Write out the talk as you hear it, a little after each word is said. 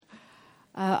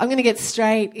I'm going to get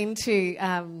straight into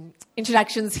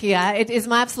introductions here. It is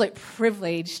my absolute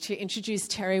privilege to introduce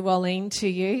Terry Walleen to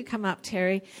you. Come up,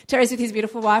 Terry. Terry's with his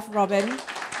beautiful wife, Robin.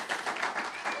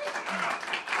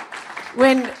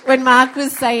 When Mark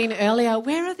was saying earlier,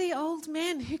 where are the old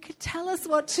men who could tell us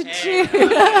what to do? No,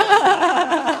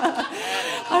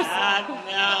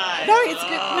 it's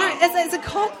good. No, it's a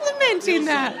compliment in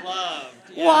that.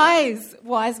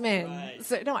 Wise men. Right.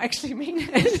 So, no, I actually mean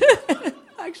it.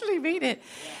 I actually mean it.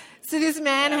 Yeah. So this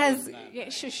man has... Yeah,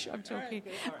 shush, I'm talking.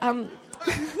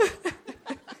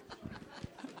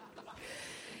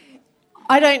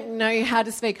 I don't know how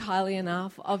to speak highly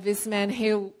enough of this man.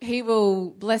 He will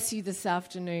bless you this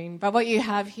afternoon. But what you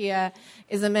have here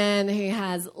is a man who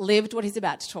has lived what he's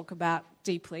about to talk about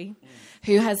deeply,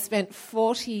 who has spent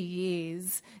 40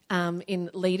 years in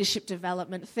leadership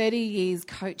development, 30 years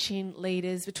coaching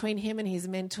leaders. Between him and his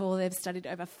mentor, they've studied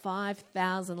over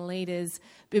 5,000 leaders,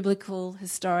 biblical,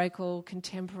 historical,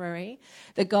 contemporary,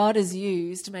 that God has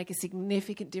used to make a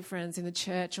significant difference in the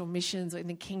church or missions or in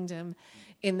the kingdom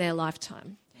in their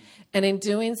lifetime. And in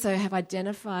doing so have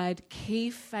identified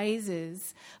key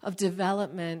phases of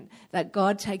development that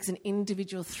God takes an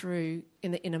individual through in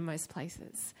the innermost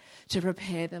places to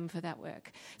prepare them for that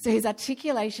work. So his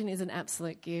articulation is an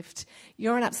absolute gift.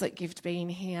 You're an absolute gift being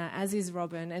here, as is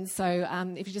Robin. And so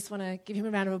if you just want to give him a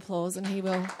round of applause and he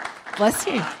will bless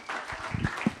you.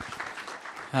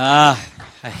 I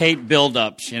hate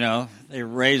build-ups, They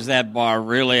raise that bar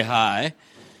really high.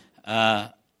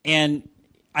 And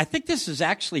I think this is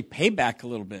actually payback a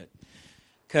little bit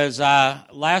because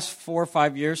last 4 or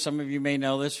 5 years, some of you may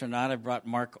know this or not, I brought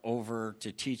Mark over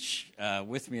to teach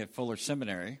with me at Fuller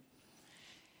Seminary.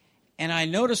 And I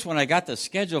noticed when I got the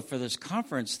schedule for this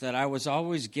conference that I was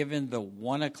always given the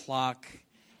 1 o'clock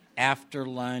after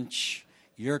lunch,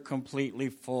 you're completely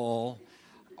full,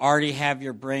 already have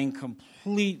your brain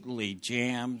completely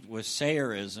jammed with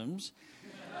Sayerisms.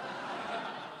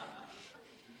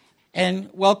 And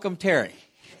welcome, Terry.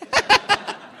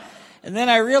 And then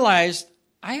I realized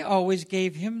I always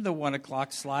gave him the 1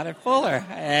 o'clock slot at Fuller.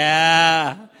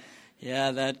 Yeah,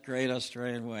 that great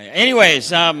Australian way.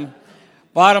 Anyways,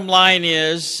 bottom line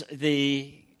is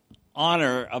the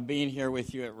honor of being here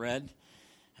with you at Red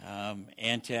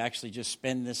and to actually just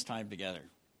spend this time together.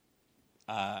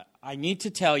 I need to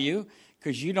tell you,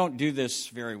 because you don't do this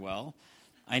very well,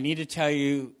 I need to tell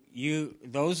you,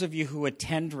 those of you who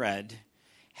attend Red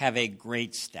have a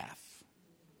great staff.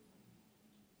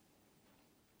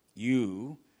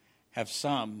 You have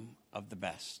some of the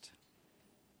best.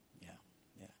 Yeah.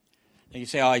 And you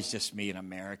say, oh, it's just me, an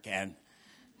American.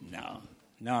 No,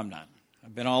 I'm not.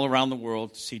 I've been all around the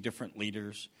world to see different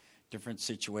leaders, different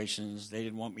situations. They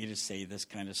didn't want me to say this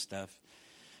kind of stuff.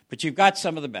 But you've got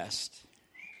some of the best.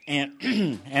 And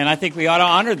and I think we ought to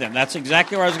honor them. That's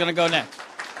exactly where I was going to go next.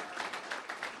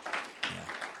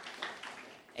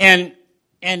 Yeah.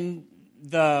 And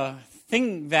the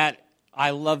thing that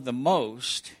I love the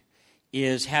most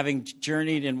is having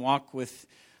journeyed and walked with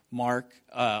Mark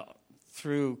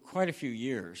through quite a few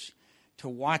years to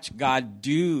watch God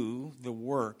do the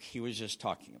work he was just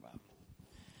talking about.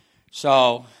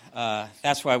 So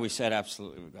that's why we said,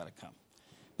 absolutely, we've got to come.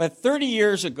 But 30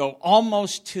 years ago,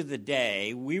 almost to the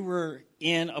day, we were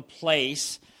in a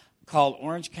place called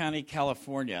Orange County,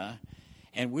 California,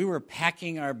 and we were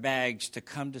packing our bags to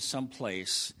come to some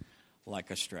place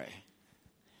like Australia.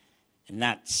 And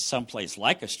not someplace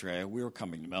like Australia, we were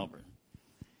coming to Melbourne.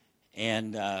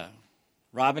 And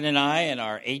Robin and I and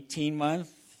our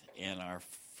 18-month and our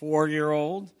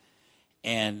 4-year-old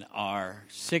and our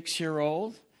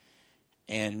 6-year-old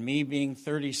and me being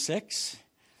 36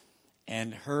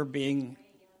 and her being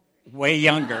way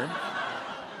younger.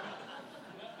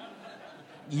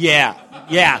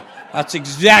 Yeah, that's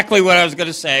exactly what I was going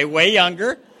to say, way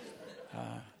younger.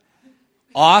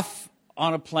 Off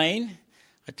on a plane.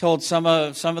 I told some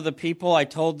of the people, I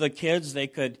told the kids they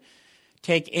could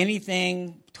take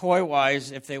anything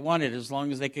toy-wise if they wanted, as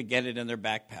long as they could get it in their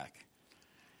backpack.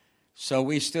 So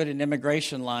we stood in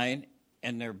immigration line,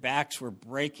 and their backs were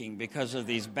breaking because of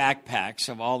these backpacks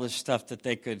of all this stuff that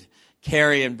they could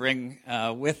carry and bring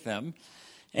with them.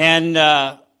 And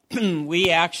we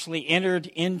actually entered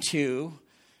into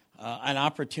an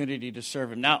opportunity to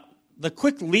serve him. Now, the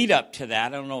quick lead up to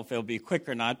that, I don't know if it'll be quick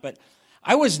or not, but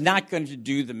I was not going to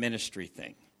do the ministry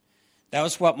thing. That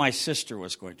was what my sister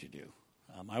was going to do.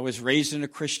 I was raised in a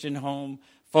Christian home,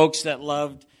 folks that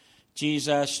loved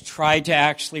Jesus, tried to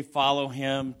actually follow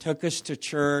him, took us to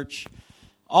church,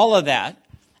 all of that.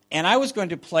 And I was going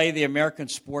to play the American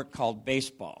sport called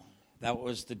baseball. That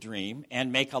was the dream,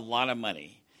 and make a lot of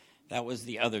money. That was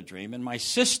the other dream. And my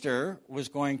sister was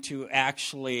going to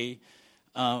actually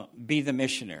be the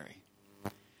missionary.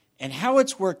 And how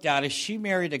it's worked out is she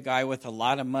married a guy with a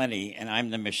lot of money, and I'm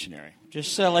the missionary.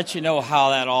 Just to let you know how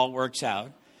that all works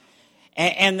out.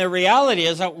 And the reality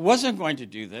is I wasn't going to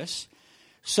do this.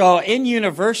 So in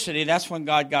university, that's when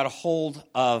God got a hold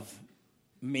of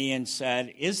me and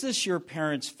said, is this your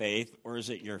parents' faith or is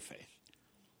it your faith?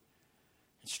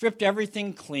 It stripped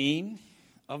everything clean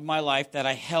of my life that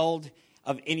I held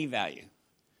of any value.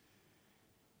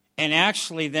 And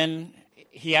actually then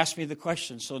he asked me the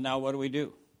question, so now what do we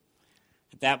do?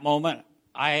 At that moment,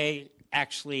 I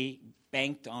actually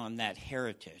banked on that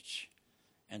heritage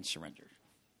and surrendered.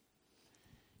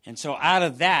 And so out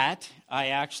of that, I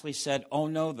actually said, oh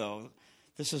no, though,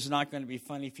 this is not going to be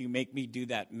funny if you make me do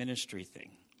that ministry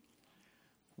thing.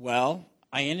 Well,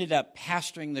 I ended up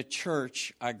pastoring the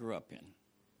church I grew up in.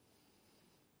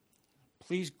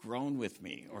 Please groan with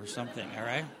me or something, all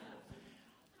right?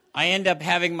 I end up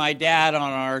having my dad on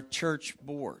our church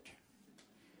board.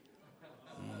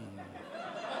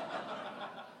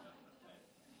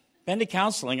 Been to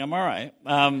counseling, I'm all right,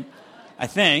 I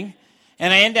think.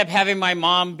 And I end up having my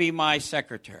mom be my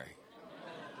secretary.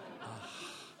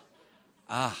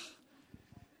 I've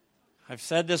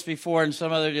said this before in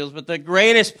some other deals, but the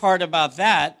greatest part about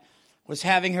that was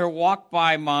having her walk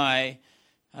by my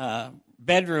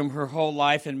bedroom her whole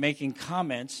life and making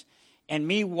comments, and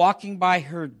me walking by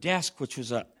her desk, which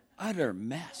was an utter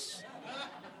mess,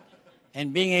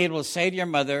 and being able to say to your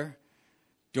mother,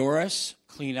 Doris,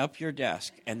 clean up your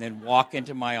desk, and then walk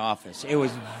into my office. It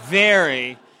was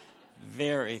very,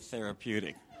 very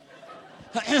therapeutic.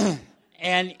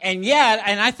 and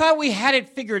I thought we had it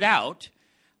figured out,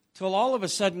 till all of a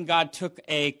sudden God took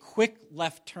a quick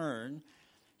left turn,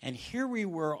 and here we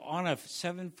were on a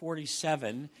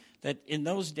 747 that in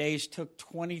those days took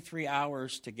 23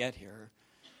 hours to get here,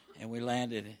 and we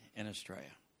landed in Australia.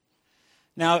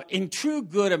 Now, in true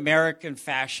good American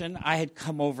fashion, I had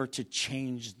come over to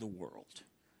change the world.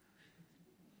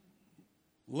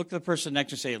 Look at the person next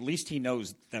to you and say, at least he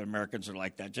knows that Americans are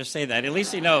like that. Just say that. At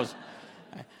least he knows.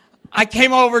 I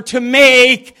came over to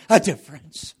make a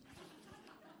difference.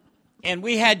 And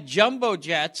we had jumbo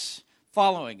jets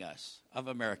following us of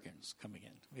Americans coming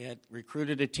in. We had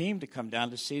recruited a team to come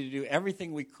down to see, to do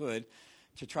everything we could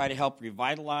to try to help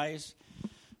revitalize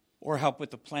or help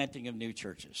with the planting of new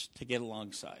churches, to get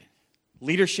alongside.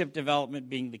 Leadership development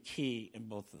being the key in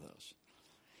both of those.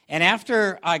 And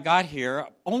after I got here,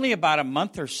 only about a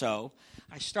month or so,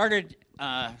 I started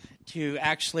to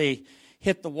actually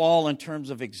hit the wall in terms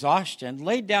of exhaustion,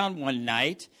 laid down one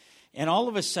night, and all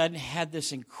of a sudden had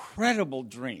this incredible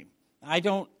dream. I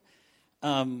don't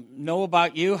know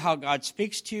about you, how God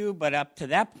speaks to you, but up to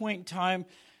that point in time,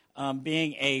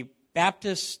 being a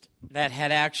Baptist that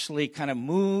had actually kind of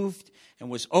moved and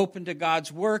was open to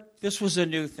God's work, this was a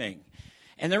new thing.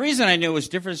 And the reason I knew it was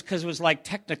different is because it was like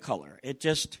Technicolor. It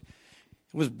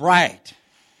was bright.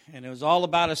 And it was all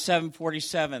about a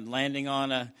 747 landing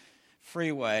on a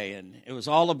freeway. And it was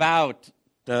all about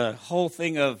the whole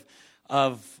thing of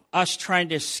us trying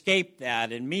to escape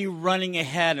that, and me running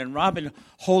ahead, and Robin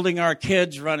holding our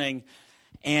kids running,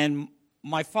 and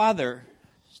my father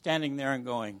standing there and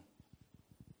going,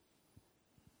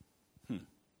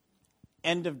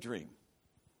 end of dream.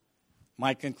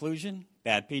 My conclusion,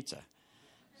 bad pizza.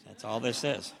 That's all this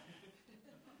is.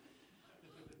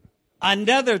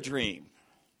 Another dream,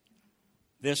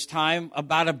 this time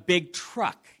about a big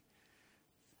truck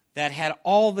that had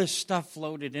all this stuff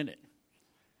loaded in it,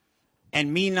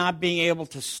 and me not being able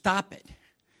to stop it,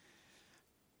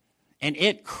 and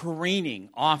it careening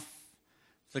off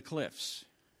the cliffs,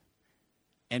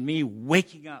 and me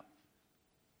waking up.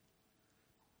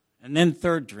 And then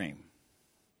third dream,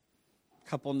 a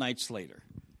couple nights later.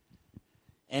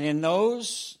 And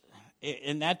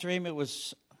in that dream, it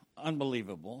was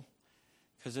unbelievable,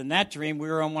 because in that dream, we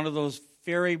were on one of those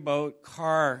ferry boat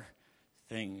car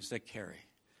things that carry.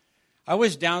 I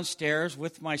was downstairs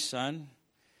with my son,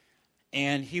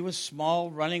 and he was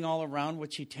small, running all around,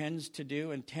 which he tends to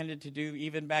do and tended to do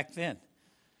even back then.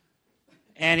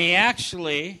 And he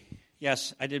actually,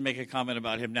 yes, I did make a comment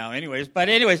about him now anyways, but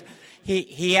anyways,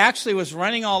 he actually was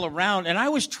running all around, and I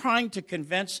was trying to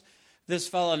convince this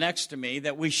fellow next to me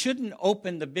that we shouldn't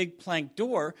open the big plank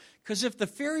door, because if the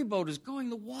ferry boat is going,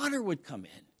 the water would come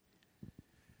in.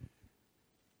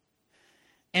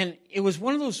 And it was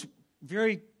one of those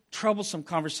very troublesome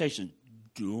conversations.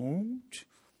 Don't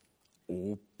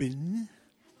open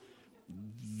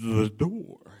the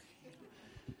door.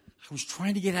 I was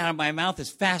trying to get out of my mouth as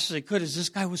fast as I could as this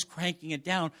guy was cranking it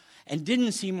down, and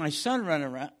didn't see my son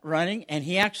running, and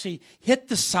he actually hit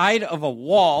the side of a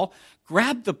wall,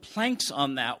 grabbed the planks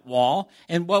on that wall,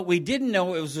 and what we didn't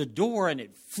know, it was a door, and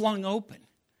it flung open.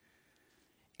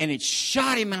 And it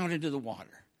shot him out into the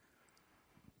water.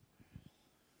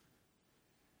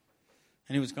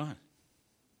 And he was gone.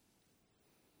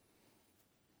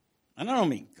 And I don't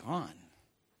mean gone.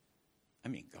 I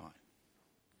mean gone.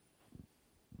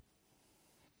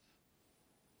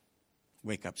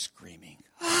 Wake up screaming.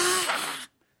 Ah!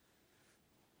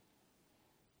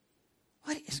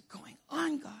 What is going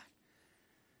on, God?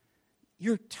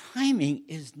 Your timing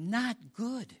is not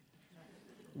good.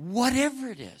 Whatever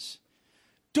it is.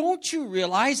 Don't you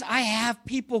realize I have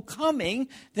people coming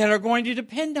that are going to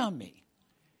depend on me?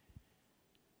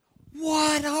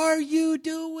 What are you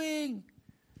doing?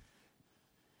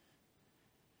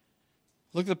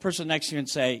 Look at the person next to you and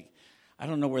say, I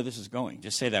don't know where this is going.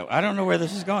 Just say that. I don't know where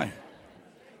this is going.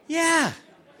 Yeah.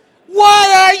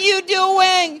 What are you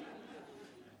doing?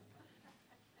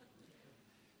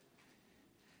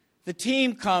 The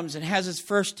team comes and has its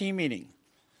first team meeting.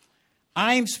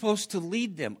 I'm supposed to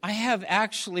lead them. I have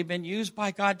actually been used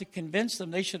by God to convince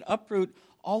them they should uproot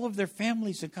all of their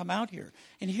families and come out here.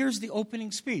 And here's the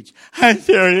opening speech. I'm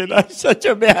serious. I'm such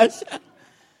a mess. I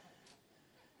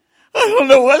don't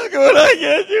know what's going on. I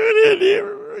can't do it in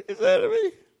here. Is that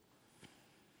me?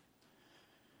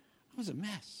 It was a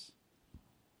mess.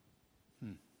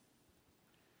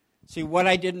 See, what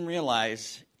I didn't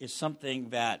realize is something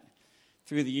that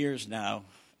through the years now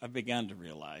I've begun to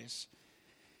realize.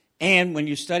 And when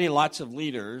you study lots of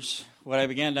leaders, what I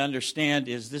began to understand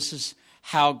is this is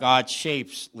how God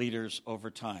shapes leaders over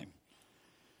time.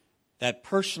 That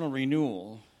personal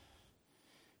renewal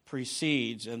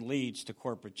precedes and leads to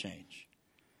corporate change.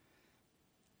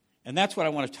 And that's what I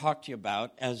want to talk to you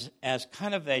about as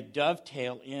kind of a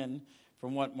dovetail in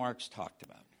from what Mark's talked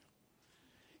about.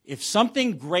 If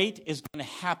something great is going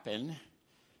to happen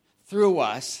through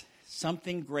us,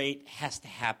 something great has to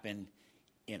happen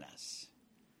in us.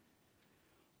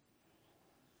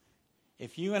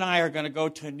 If you and I are going to go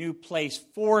to a new place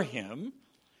for him,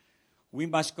 we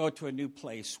must go to a new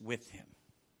place with him.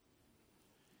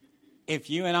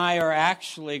 If you and I are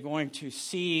actually going to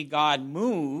see God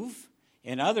move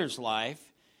in others' life,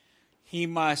 he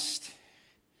must,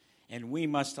 and we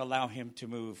must allow him to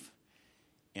move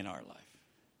in our life.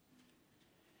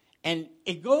 And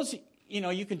it goes,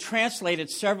 you can translate it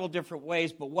several different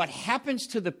ways, but what happens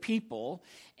to the people,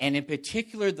 and in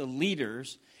particular the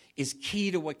leaders, is key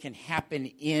to what can happen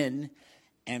in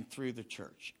and through the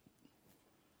church.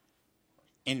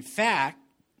 In fact,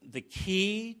 the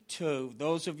key to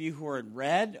those of you who are in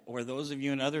Red or those of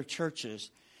you in other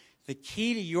churches, the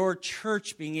key to your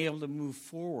church being able to move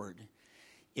forward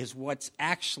is what's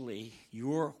actually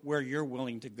where you're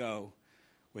willing to go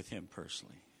with him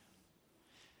personally.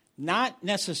 Not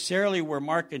necessarily where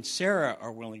Mark and Sarah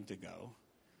are willing to go,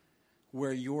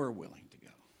 where you're willing to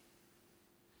go.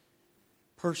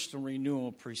 Personal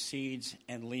renewal precedes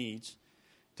and leads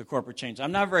to corporate change.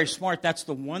 I'm not very smart. That's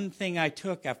the one thing I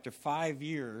took after 5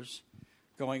 years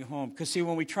going home. Because, see,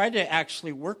 when we tried to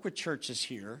actually work with churches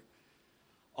here,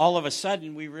 all of a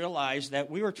sudden we realized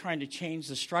that we were trying to change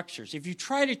the structures. If you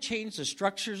try to change the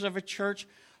structures of a church,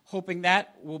 hoping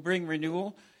that will bring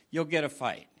renewal, you'll get a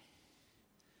fight.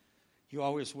 You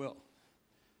always will.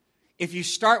 If you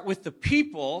start with the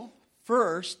people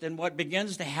first, then what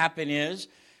begins to happen is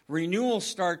renewal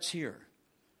starts here.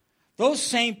 Those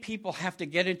same people have to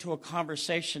get into a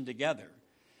conversation together.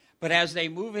 But as they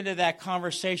move into that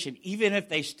conversation, even if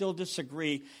they still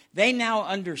disagree, they now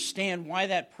understand why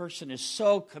that person is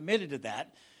so committed to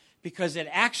that, because it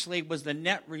actually was the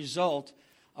net result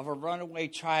of a runaway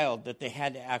child that they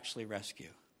had to actually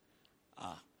rescue.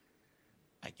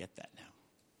 I get that now.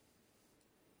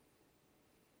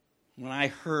 When I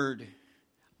heard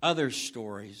other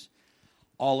stories,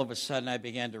 all of a sudden I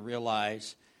began to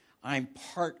realize I'm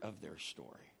part of their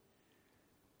story.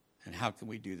 And how can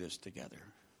we do this together?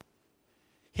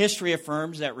 History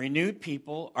affirms that renewed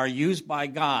people are used by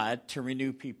God to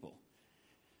renew people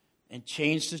and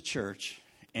change the church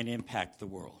and impact the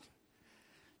world.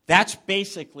 That's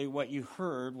basically what you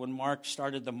heard when Mark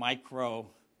started the macro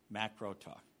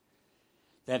talk.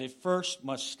 That it first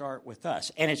must start with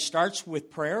us. And it starts with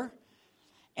prayer.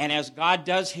 And as God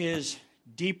does his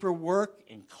deeper work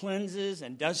and cleanses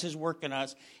and does his work in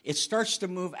us, it starts to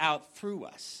move out through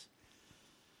us.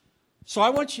 So I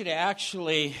want you to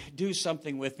actually do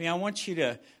something with me. I want you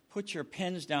to put your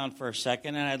pens down for a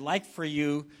second, and I'd like for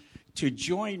you to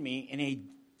join me in a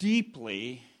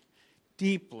deeply,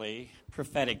 deeply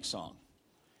prophetic song.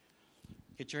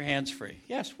 Get your hands free.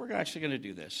 Yes, we're actually going to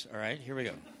do this. All right, here we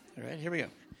go. All right, here we go.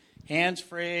 Hands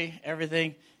free,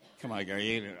 everything. Come on,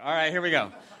 Gary. All right, here we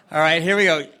go. All right, here we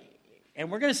go.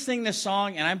 And we're going to sing this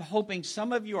song, and I'm hoping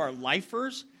some of you are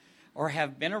lifers or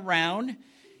have been around.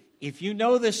 If you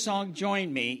know this song,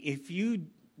 join me. If you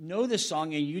know this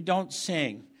song and you don't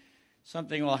sing,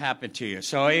 something will happen to you.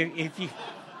 So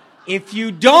if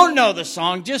you don't know the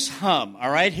song, just hum.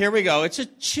 All right, here we go. It's a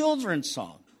children's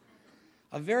song,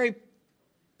 a very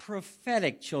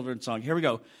prophetic children's song. Here we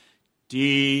go.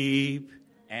 Deep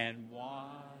and wide,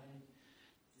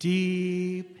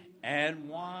 deep and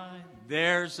wide,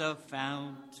 there's a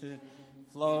fountain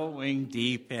flowing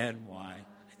deep and wide.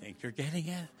 I think you're getting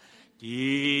it.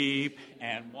 Deep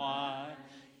and wide,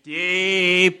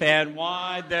 deep and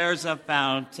wide, there's a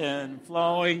fountain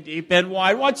flowing deep and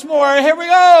wide. Once more, here we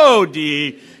go.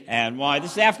 Deep and wide.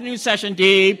 This is the afternoon session.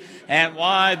 Deep and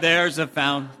wide, there's a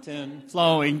fountain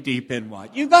flowing deep and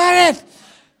wide. You got it.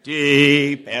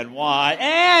 Deep and wide,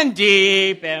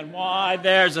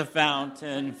 there's a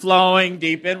fountain flowing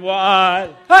deep and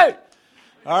wide. Hey!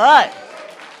 All right.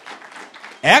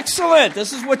 Excellent.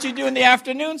 This is what you do in the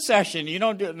afternoon session. You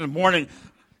don't do it in the morning.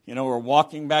 You know, we're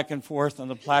walking back and forth on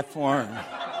the platform.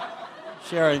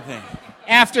 Share anything.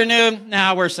 Afternoon,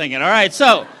 now we're singing. All right,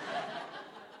 so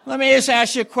let me just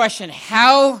ask you a question.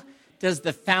 How does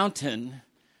the fountain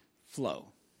flow?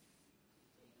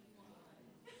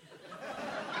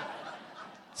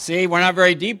 See, we're not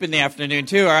very deep in the afternoon,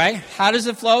 too, all right? How does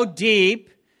it flow? Deep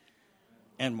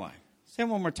and wide. Say it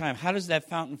one more time. How does that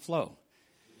fountain flow?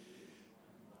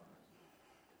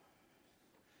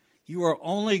 You are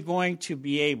only going to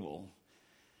be able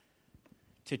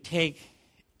to take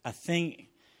a thing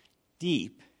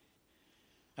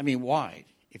wide,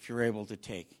 if you're able to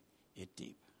take it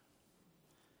deep.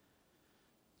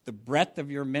 The breadth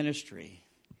of your ministry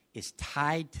is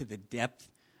tied to the depth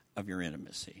of your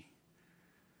intimacy.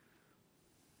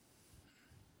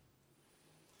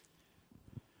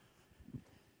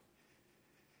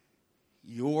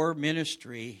 Your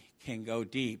ministry can go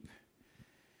deep,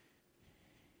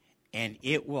 and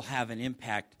it will have an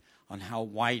impact on how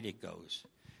wide it goes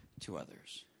to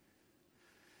others.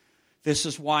 This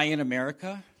is why in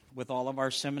America, with all of our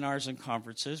seminars and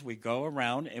conferences, we go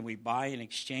around and we buy and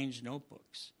exchange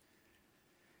notebooks.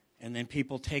 And then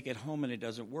people take it home and it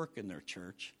doesn't work in their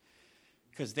church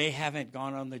because they haven't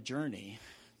gone on the journey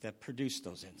that produced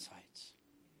those insights.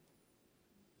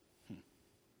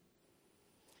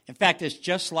 In fact, it's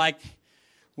just like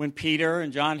when Peter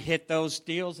and John hit those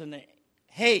deals and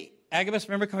hey, Agabus,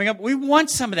 remember coming up? We want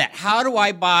some of that. How do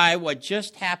I buy what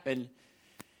just happened?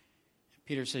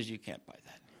 Peter says, you can't buy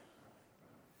that.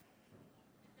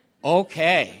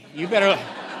 Okay, you better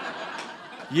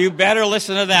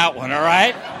listen to that one, all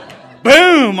right?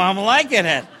 Boom, I'm liking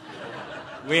it.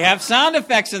 We have sound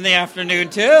effects in the afternoon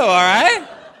too, all right?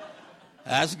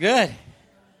 That's good.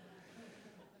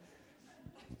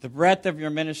 The breadth of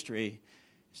your ministry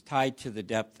is tied to the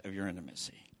depth of your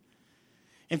intimacy.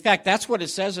 In fact, that's what it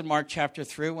says in Mark chapter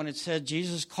 3 when it said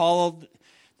Jesus called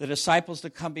the disciples to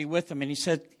come be with him. And he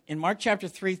said in Mark chapter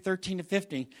 3, 13 to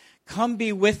 15, come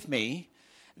be with me,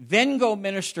 then go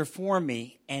minister for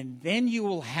me, and then you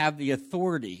will have the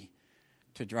authority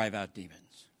to drive out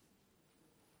demons.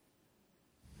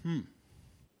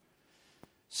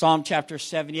 Psalm chapter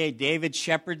 78, David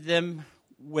shepherded them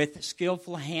with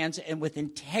skillful hands and with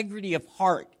integrity of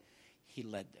heart, he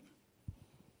led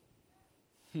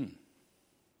them.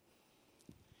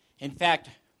 In fact,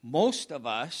 most of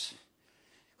us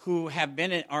who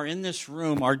are in this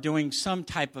room are doing some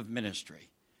type of ministry.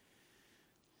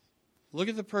 Look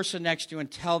at the person next to you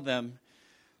and tell them,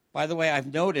 by the way,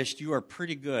 I've noticed you are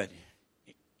pretty good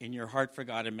in your heart for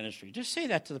God and ministry. Just say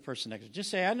that to the person next to you. Just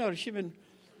say, I noticed you've been,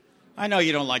 I know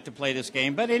you don't like to play this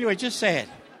game, but anyway, just say it.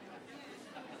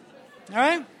 All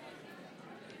right?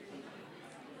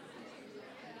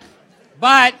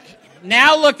 But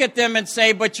now look at them and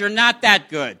say, but you're not that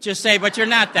good. Just say, but you're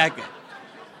not that good.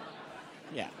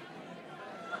 Yeah.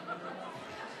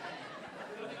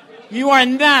 You are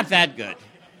not that good.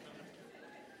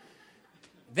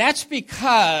 That's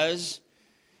because,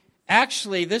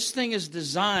 actually, this thing is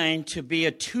designed to be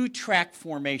a two-track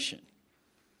formation.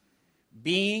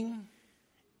 Being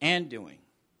and doing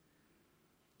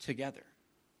together.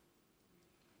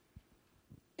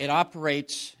 It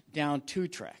operates down two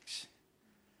tracks.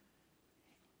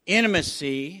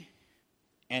 Intimacy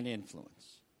and influence.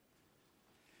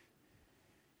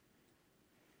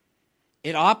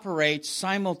 It operates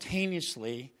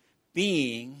simultaneously,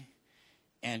 being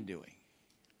and doing.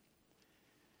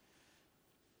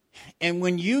 And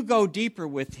when you go deeper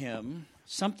with him,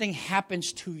 something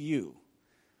happens to you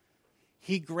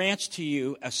He grants to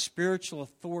you a spiritual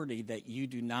authority that you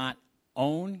do not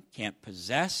own, can't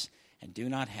possess, and do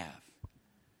not have.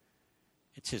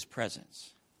 It's his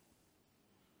presence.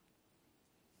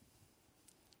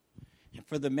 And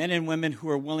for the men and women who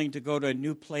are willing to go to a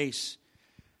new place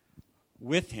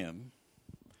with him,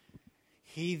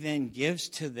 he then gives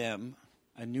to them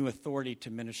a new authority to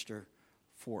minister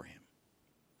for him.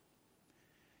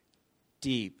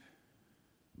 Deep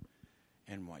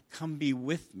and wide. Come be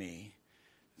with me,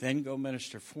 then go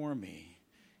minister for me,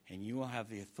 and you will have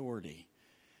the authority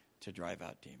to drive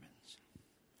out demons.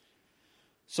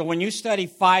 So when you study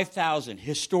 5,000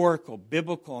 historical,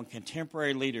 biblical, and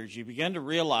contemporary leaders, you begin to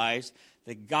realize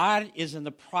that God is in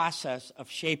the process of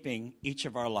shaping each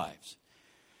of our lives.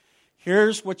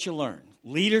 Here's what you learn.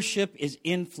 Leadership is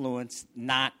influence,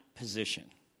 not position.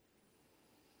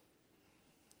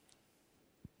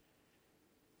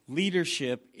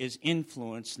 Leadership is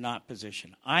influence, not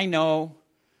position. I know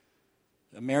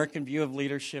the American view of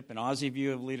leadership and Aussie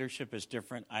view of leadership is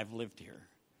different. I've lived here.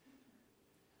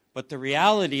 But the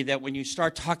reality that when you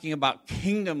start talking about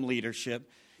kingdom leadership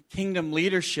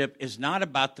is not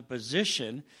about the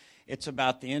position, it's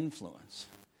about the influence.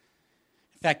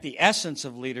 In fact, the essence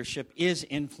of leadership is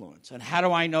influence. And how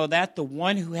do I know that? The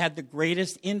one who had the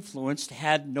greatest influence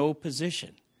had no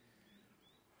position.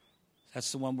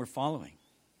 That's the one we're following.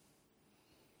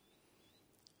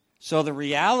 So the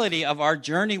reality of our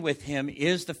journey with him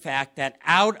is the fact that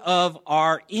out of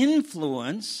our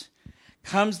influence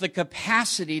comes the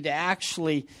capacity to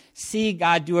actually see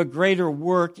God do a greater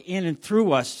work in and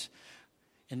through us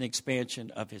in the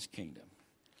expansion of his kingdom.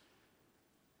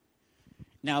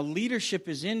 Now, leadership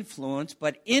is influence,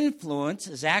 but influence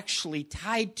is actually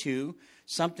tied to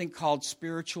something called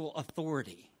spiritual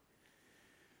authority.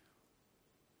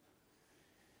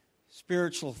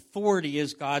 Spiritual authority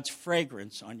is God's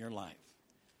fragrance on your life.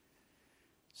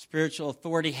 Spiritual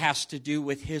authority has to do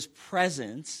with his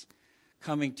presence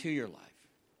coming to your life.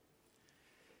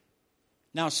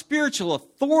 Now, spiritual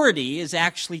authority is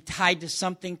actually tied to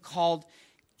something called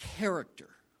character.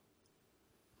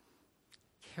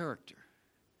 Character.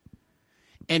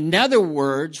 In other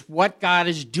words, what God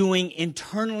is doing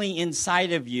internally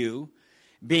inside of you,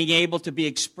 being able to be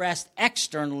expressed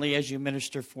externally as you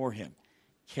minister for him.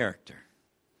 Character.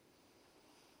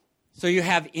 So you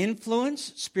have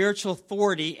influence, spiritual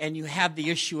authority, and you have the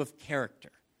issue of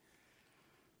character.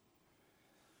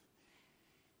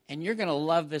 And you're going to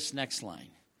love this next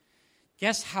line.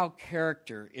 Guess how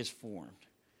character is formed?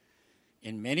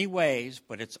 In many ways,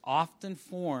 but it's often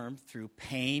formed through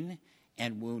pain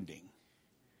and wounding.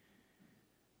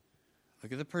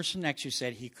 Look at the person next to you.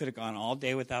 Said he could have gone all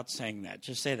day without saying that.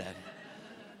 Just say that.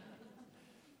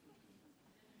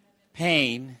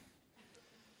 Pain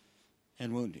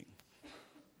and wounding.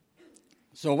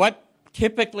 So what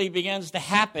typically begins to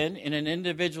happen in an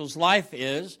individual's life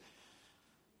is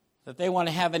that they want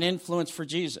to have an influence for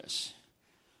Jesus.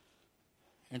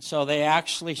 And so they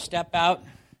actually step out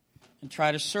and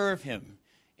try to serve him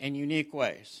in unique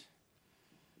ways.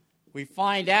 We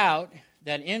find out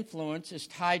that influence is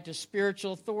tied to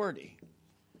spiritual authority.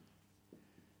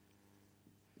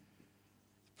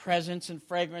 Presence and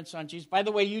fragrance on Jesus. By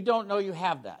the way, you don't know you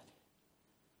have that.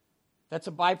 That's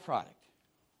a byproduct.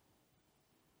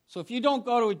 So if you don't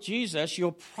go to Jesus,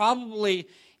 you'll probably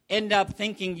end up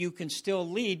thinking you can still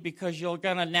lead because you're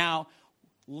going to now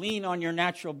lean on your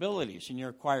natural abilities and your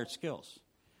acquired skills.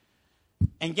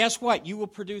 And guess what? You will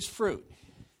produce fruit.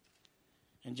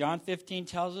 And John 15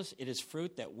 tells us it is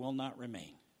fruit that will not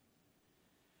remain.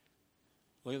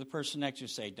 Look at the person next to you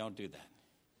and say, don't do that.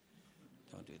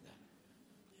 Don't do that.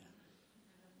 Yeah.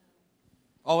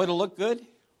 Oh, it'll look good?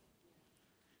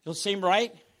 It'll seem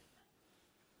right?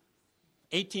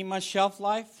 18 months shelf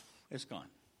life? It's gone.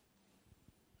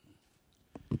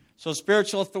 So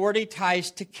spiritual authority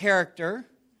ties to character.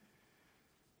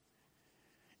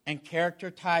 And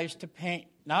character ties to pain.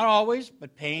 Not always,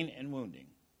 but pain and wounding.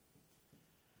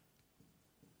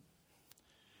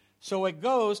 So it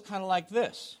goes kind of like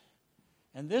this.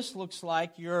 And this looks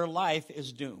like your life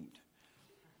is doomed.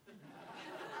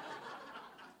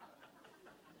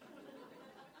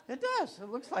 It does. It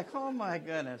looks like, oh my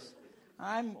goodness,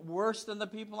 I'm worse than the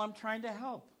people I'm trying to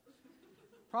help.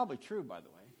 Probably true, by the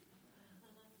way.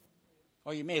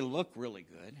 Oh, you may look really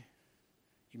good.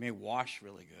 You may wash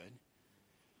really good.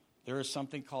 There is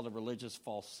something called a religious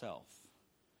false self.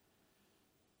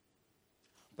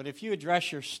 But if you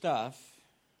address your stuff,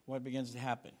 what begins to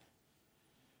happen?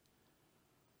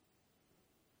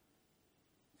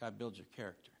 God builds your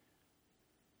character.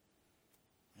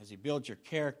 As he builds your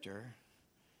character,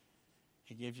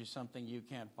 he gives you something you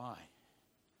can't buy.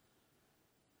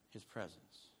 his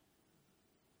presence.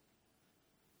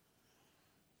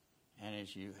 And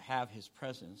as you have his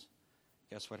presence,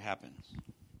 guess what happens?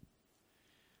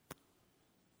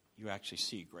 You actually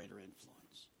see greater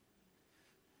influence.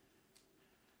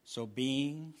 So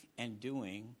being and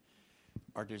doing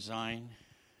are designed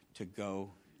to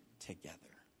go together.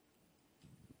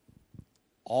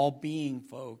 All being,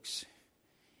 folks,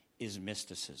 is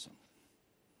mysticism.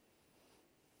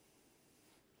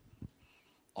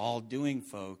 All doing,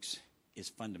 folks, is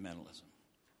fundamentalism.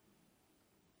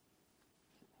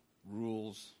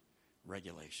 Rules,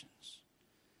 regulations.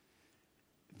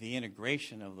 The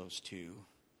integration of those two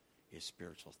is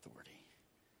spiritual authority.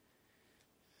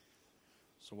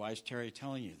 So why is Terry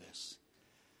telling you this?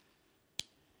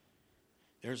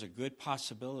 There's a good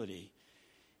possibility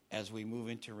as we move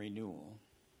into renewal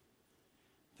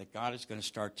that God is going to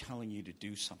start telling you to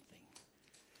do something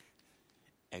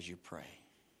as you pray.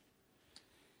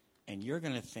 And you're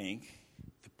going to think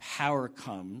the power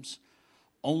comes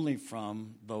only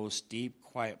from those deep,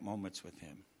 quiet moments with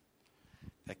him.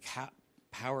 The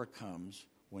power comes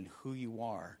when who you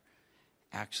are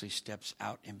actually steps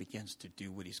out and begins to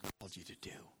do what he's called you to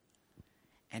do.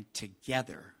 And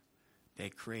together, they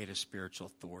create a spiritual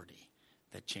authority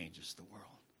that changes the world.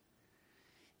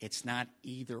 It's not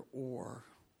either or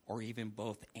even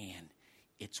both and.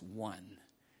 It's one,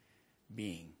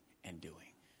 being and doing.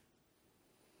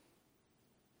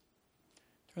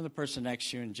 Turn to the person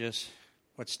next to you and just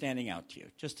what's standing out to you.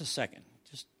 Just a second.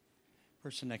 Just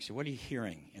person next to you. What are you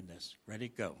hearing in this? Ready,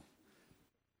 go.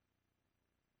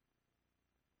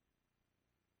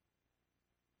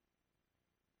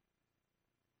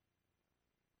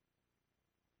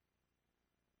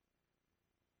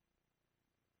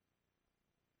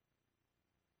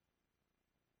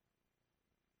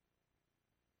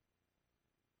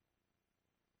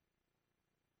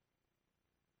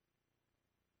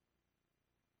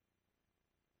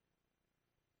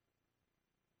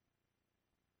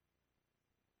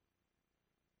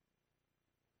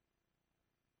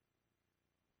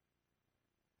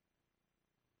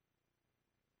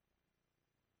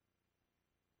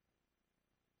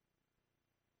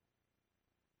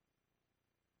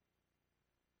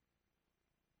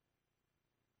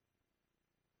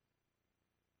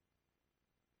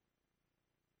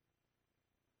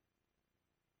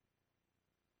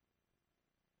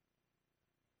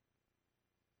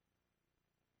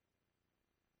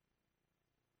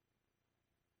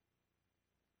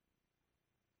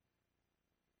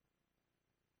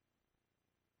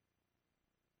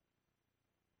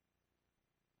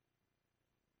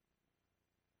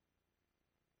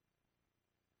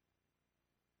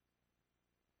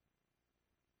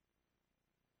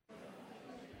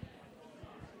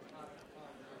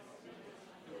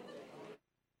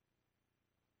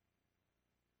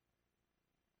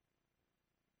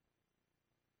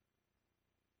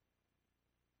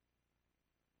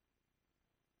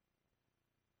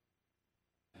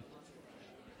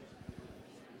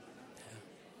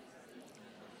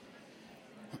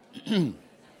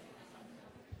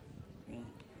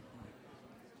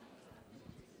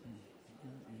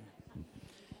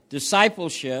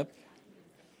 Discipleship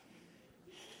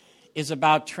is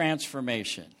about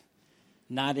transformation,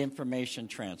 not information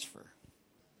transfer.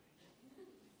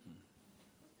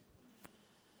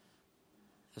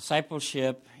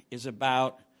 Discipleship is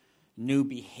about new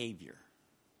behavior.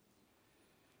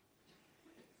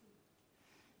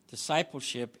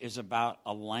 Discipleship is about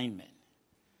alignment,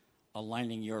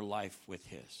 aligning your life with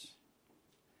his.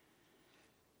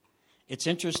 It's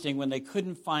interesting, when they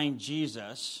couldn't find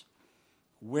Jesus,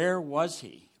 where was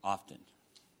he often?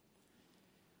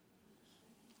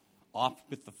 Off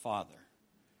with the Father.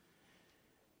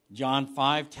 John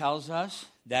 5 tells us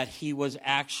that he was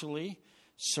actually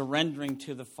surrendering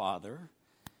to the Father,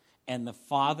 and the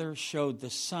Father showed the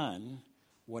Son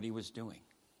what he was doing.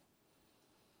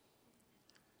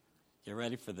 Get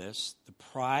ready for this. The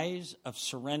prize of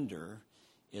surrender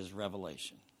is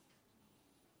revelation.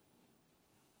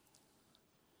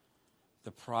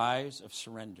 The prize of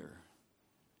surrender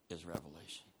is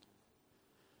revelation.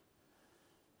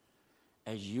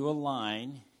 As you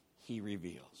align, he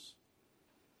reveals.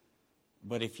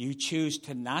 But if you choose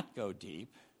to not go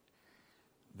deep,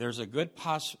 there's a good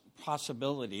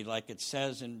possibility, like it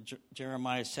says in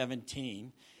Jeremiah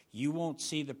 17, you won't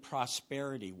see the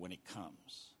prosperity when it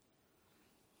comes.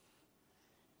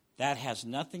 That has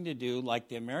nothing to do, like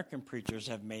the American preachers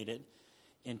have made it,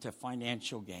 into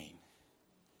financial gain.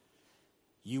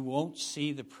 You won't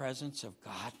see the presence of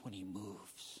God when he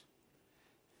moves,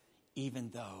 even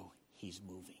though he's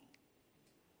moving.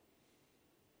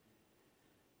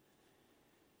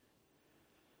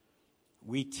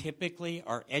 we typically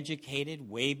are educated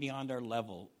way beyond our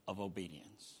level of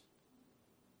obedience.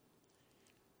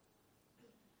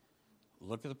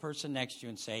 Look at the person next to you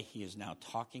and say, he is now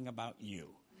talking about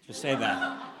you. Just say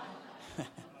that.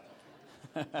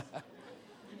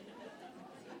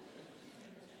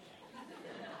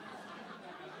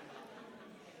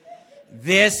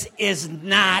 This is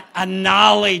not a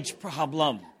knowledge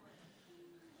problem.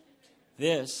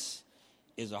 This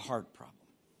is a heart problem.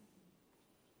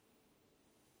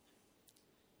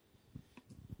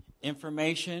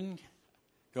 Information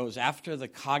goes after the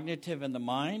cognitive and the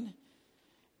mind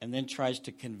and then tries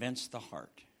to convince the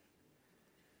heart.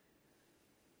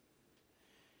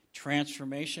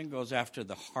 Transformation goes after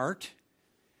the heart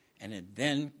and it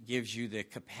then gives you the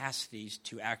capacities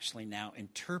to actually now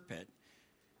interpret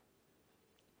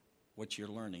what you're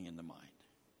learning in the mind.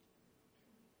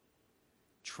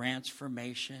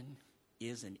 Transformation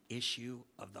is an issue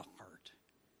of the heart.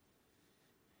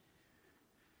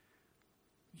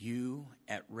 You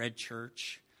at Red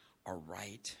Church are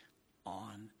right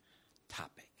on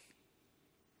topic.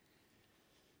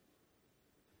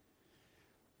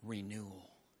 Renewal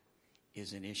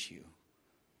is an issue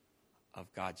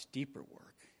of God's deeper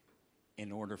work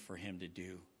in order for him to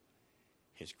do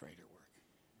his greater work.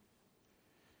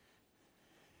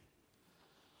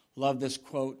 Love this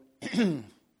quote.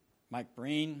 Mike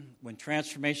Breen, when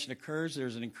transformation occurs,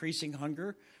 there's an increasing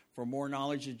hunger for more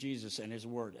knowledge of Jesus and his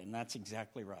word. And that's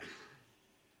exactly right.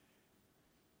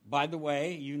 By the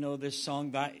way, you know this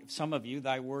song, some of you,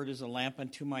 thy word is a lamp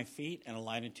unto my feet and a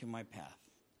light unto my path.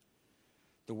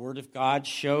 The word of God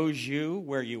shows you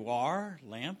where you are,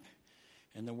 lamp,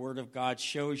 and the word of God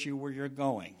shows you where you're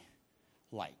going,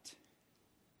 light.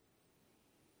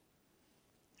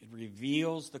 It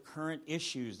reveals the current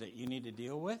issues that you need to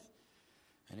deal with,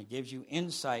 and it gives you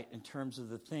insight in terms of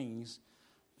the things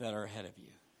that are ahead of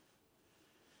you.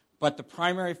 But the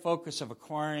primary focus of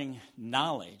acquiring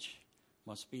knowledge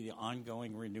must be the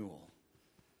ongoing renewal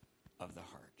of the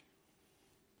heart.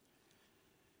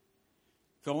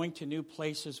 Going to new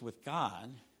places with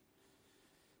God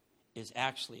is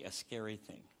actually a scary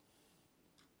thing.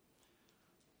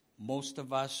 Most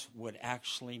of us would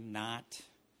actually not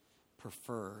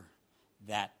prefer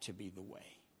that to be the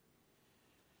way.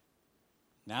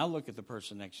 Now look at the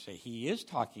person next to you. Say, he is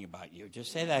talking about you.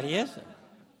 Just say that he isn't.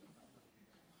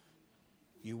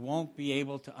 You won't be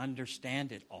able to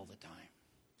understand it all the time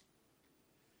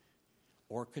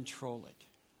or control it.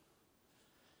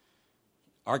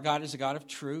 Our God is a God of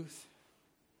truth.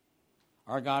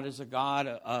 Our God is a God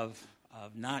of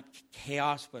not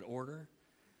chaos but order.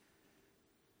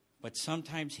 But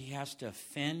sometimes he has to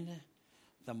offend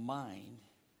the mind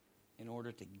in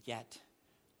order to get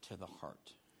to the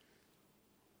heart.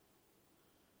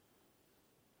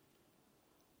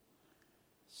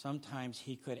 Sometimes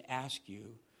he could ask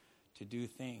you to do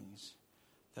things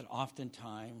that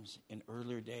oftentimes in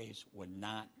earlier days would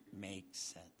not make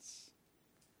sense.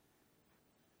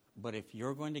 But if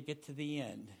you're going to get to the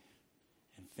end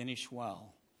and finish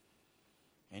well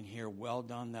and hear, well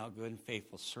done, thou good and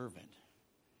faithful servant,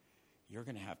 you're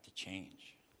going to have to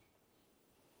change.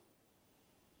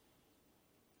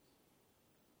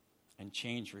 And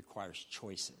change requires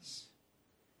choices.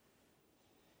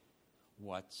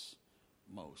 What's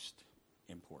most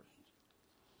important?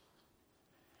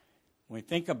 When we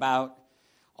think about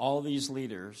all these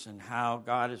leaders and how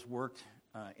God has worked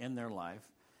in their life,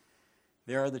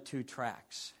 there are the two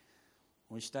tracks.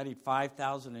 When we studied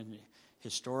 5,000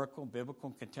 historical, biblical,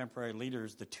 and contemporary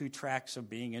leaders, the two tracks of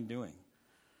being and doing.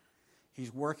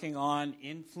 He's working on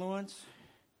influence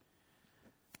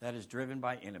that is driven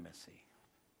by intimacy.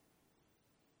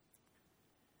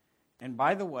 And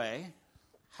by the way,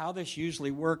 how this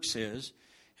usually works is,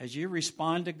 as you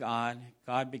respond to God,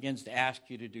 God begins to ask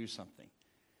you to do something.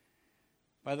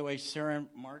 By the way, Sarah and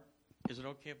Mark, is it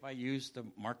okay if I use the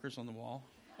markers on the wall?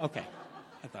 Okay,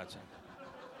 I thought so.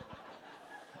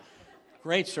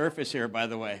 Great surface here, by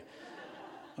the way.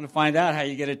 I'm going to find out how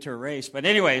you get it to erase. But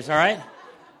anyways, all right?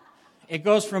 It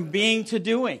goes from being to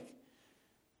doing.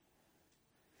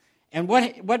 And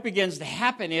what begins to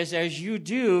happen is, as you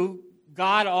do,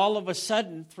 God all of a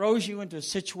sudden throws you into a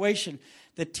situation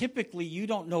that typically you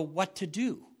don't know what to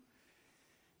do.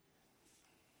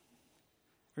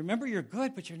 Remember, you're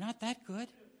good, but you're not that good.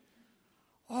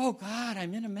 Oh, God,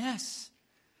 I'm in a mess.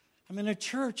 I'm in a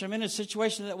church. I'm in a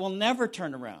situation that will never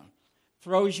turn around.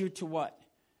 Throws you to what?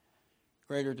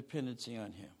 Greater dependency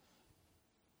on him.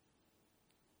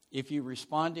 If you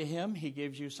respond to him, he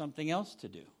gives you something else to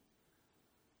do.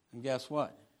 And guess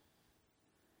what?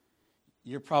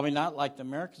 You're probably not like the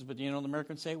Americans, but you know the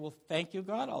Americans say, well, thank you,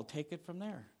 God, I'll take it from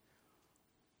there.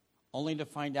 only to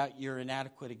find out you're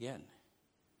inadequate again.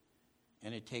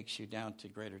 And it takes you down to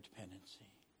greater dependency.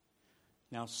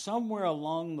 Now, somewhere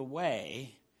along the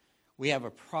way, we have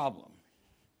a problem.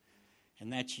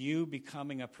 And that's you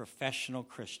becoming a professional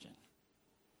Christian.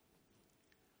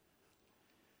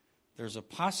 There's a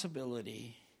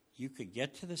possibility you could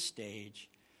get to the stage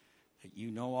that you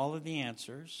know all of the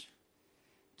answers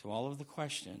to all of the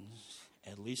questions,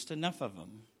 at least enough of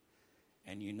them,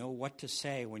 and you know what to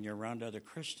say when you're around other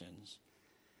Christians,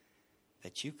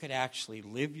 that you could actually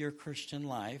live your Christian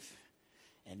life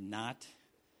and not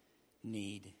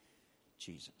need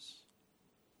Jesus.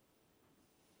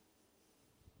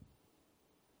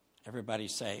 Everybody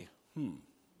say,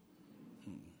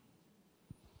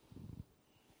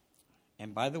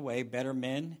 And by the way, better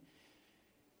men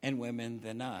and women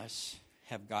than us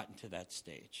have gotten to that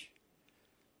stage.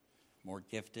 More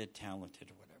gifted, talented,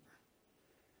 or whatever.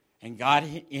 And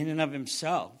God, in and of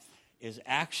himself, is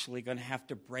actually going to have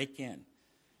to break in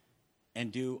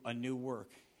and do a new work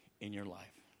in your life.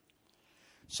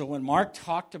 So when Mark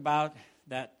talked about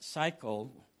that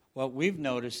cycle, what we've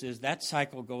noticed is that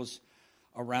cycle goes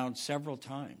around several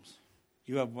times.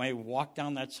 You may walk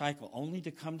down that cycle only to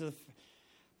come to the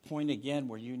point again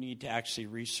where you need to actually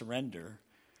resurrender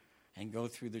and go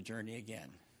through the journey again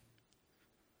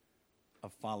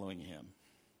of following him.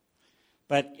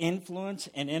 But influence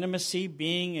and intimacy,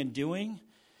 being and doing,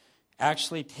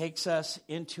 actually takes us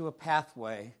into a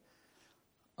pathway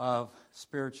of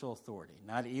spiritual authority.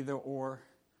 Not either or,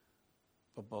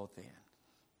 but both and.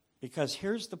 Because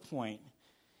here's the point.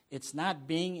 It's not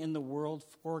being in the world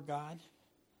for God.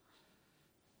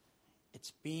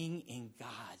 It's being in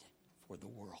God for the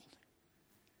world.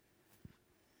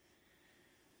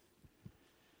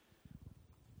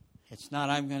 It's not,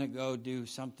 I'm going to go do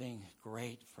something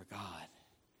great for God.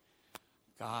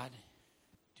 God,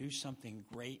 do something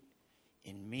great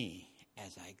in me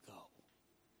as I go.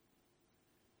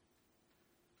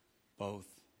 Both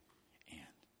and.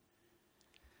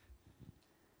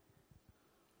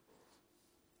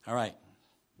 All right.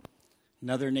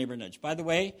 Another neighbor nudge. By the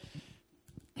way,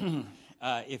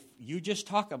 if you just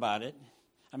talk about it,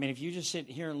 if you just sit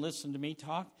here and listen to me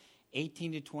talk,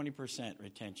 18 to 20%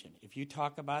 retention. If you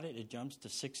talk about it, it jumps to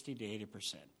 60 to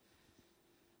 80%.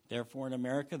 Therefore, in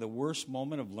America, the worst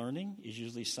moment of learning is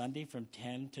usually Sunday from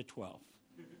 10 to 12.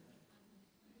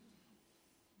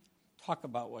 Talk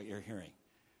about what you're hearing.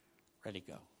 Ready,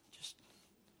 go. Just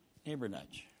neighbor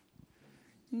nudge.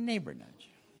 Neighbor nudge.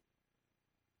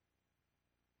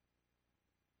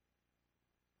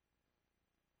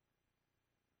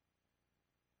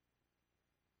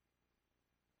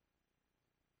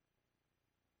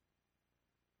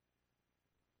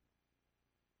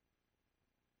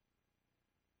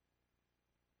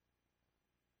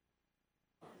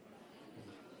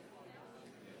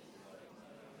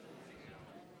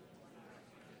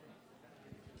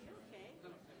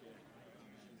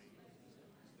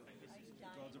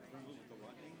 God's approval with the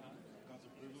lightning. God's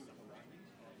approval with the lightning.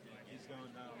 He's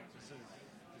going now. This is.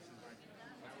 I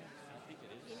think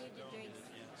it is.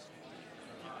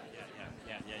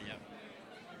 Yeah. Yeah.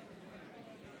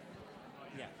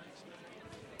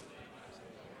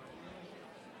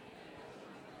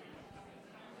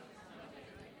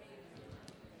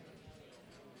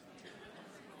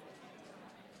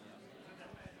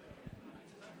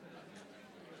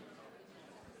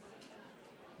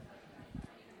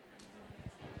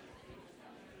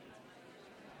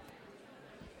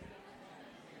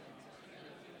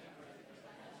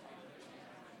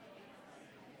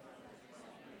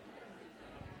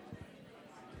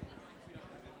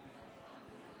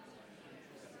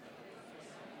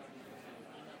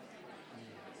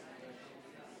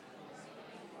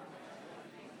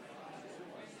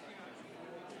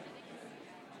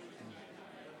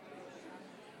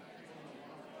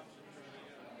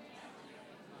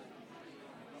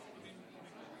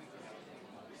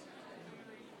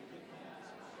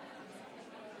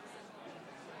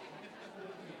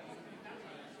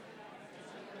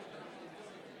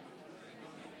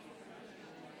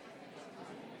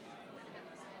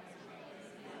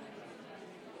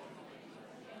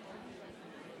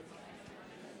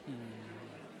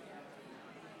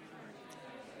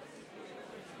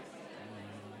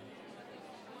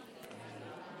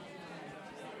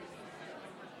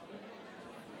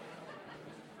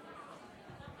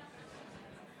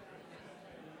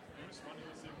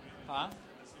 Huh?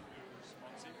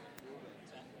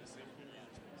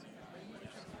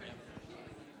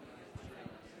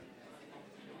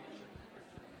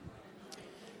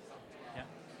 Yeah.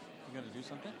 You going to do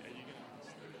something?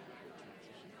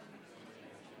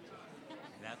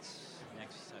 That's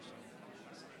next session.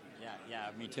 Yeah,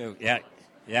 me too. Yeah.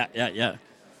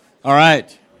 All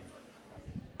right.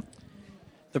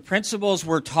 The principles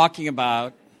we're talking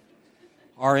about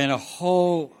are in a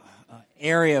whole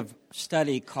area of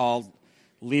study called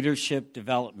leadership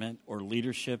development or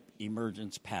leadership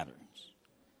emergence patterns.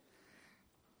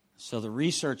 So the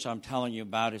research I'm telling you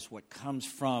about is what comes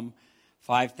from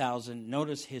 5,000,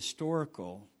 notice,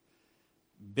 historical,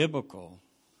 biblical,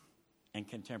 and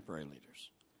contemporary leaders.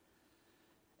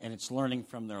 And it's learning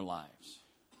from their lives.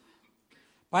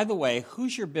 By the way,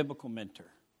 who's your biblical mentor?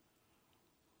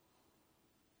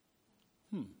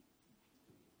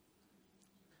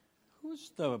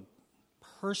 Who's the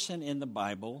person in the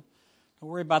Bible? Don't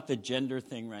worry about the gender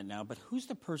thing right now, but who's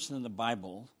the person in the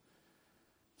Bible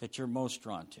that you're most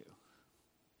drawn to?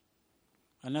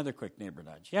 Another quick neighbor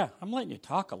nudge. Yeah, I'm letting you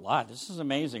talk a lot. This is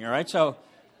amazing, all right? So,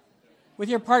 with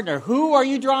your partner, who are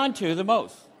you drawn to the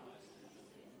most?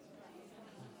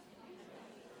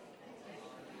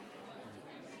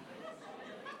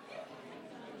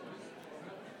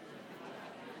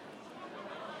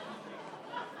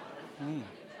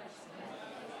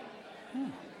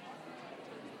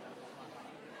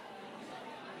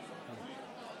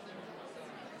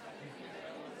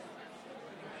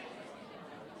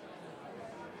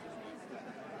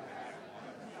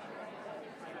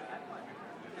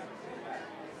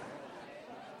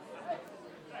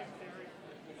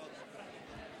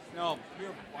 No, you're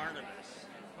Barnabas.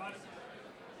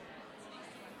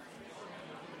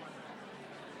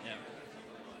 Yeah.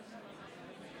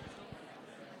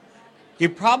 You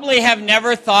probably have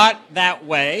never thought that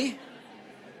way.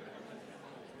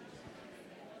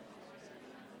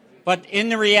 But in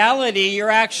the reality,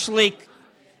 you're actually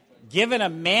given a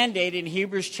mandate in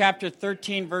Hebrews chapter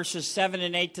 13, verses 7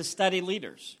 and 8 to study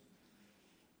leaders.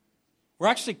 We're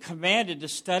actually commanded to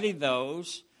study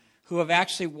those who have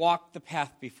actually walked the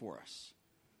path before us.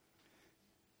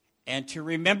 And to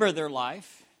remember their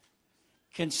life,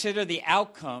 consider the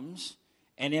outcomes,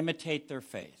 and imitate their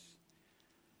faith.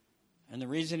 And the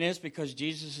reason is because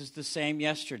Jesus is the same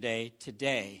yesterday,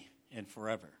 today, and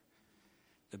forever.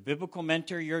 The biblical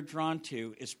mentor you're drawn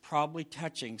to is probably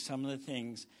touching some of the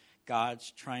things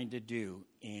God's trying to do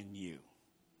in you.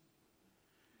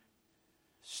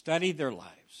 Study their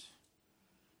lives.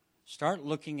 Start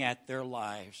looking at their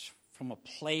lives from a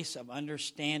place of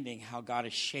understanding how God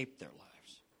has shaped their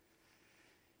lives.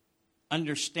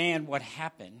 Understand what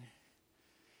happened,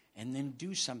 and then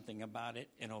do something about it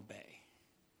and obey.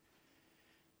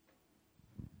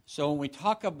 So when we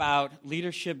talk about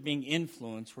leadership being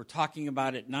influenced, we're talking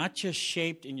about it not just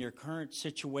shaped in your current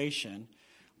situation.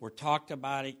 We're talking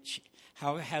about it,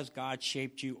 how has God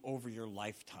shaped you over your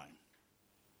lifetime?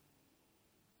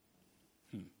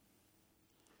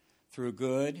 Through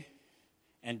good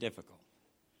and difficult.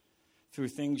 Through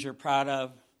things you're proud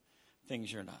of,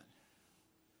 things you're not.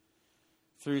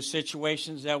 Through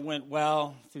situations that went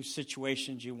well, through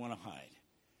situations you want to hide.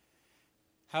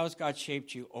 How has God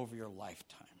shaped you over your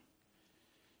lifetime?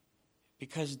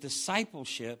 Because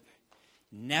discipleship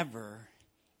never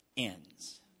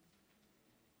ends.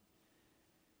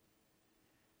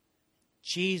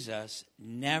 Jesus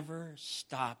never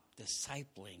stopped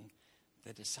discipling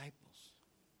the disciples.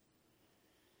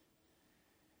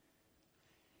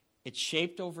 It's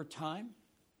shaped over time.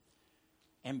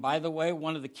 And by the way,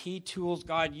 one of the key tools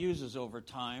God uses over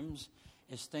times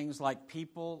is things like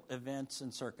people, events,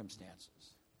 and circumstances.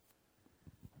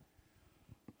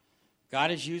 God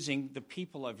is using the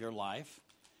people of your life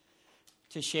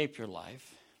to shape your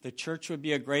life. The church would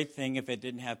be a great thing if it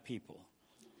didn't have people.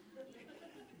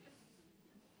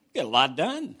 Get a lot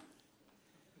done.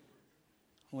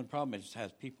 The only problem is it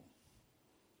has people.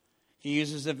 He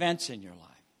uses events in your life.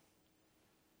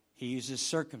 He uses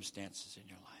circumstances in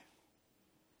your life.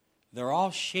 They're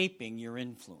all shaping your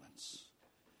influence.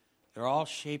 They're all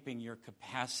shaping your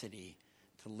capacity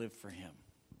to live for Him.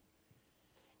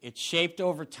 It's shaped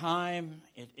over time.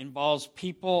 It involves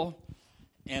people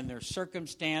and their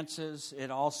circumstances. It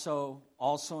also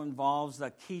involves the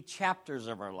key chapters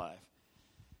of our life.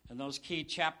 And those key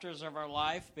chapters of our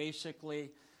life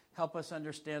basically help us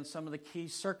understand some of the key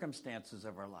circumstances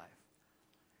of our life.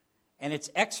 And it's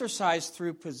exercised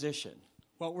through position.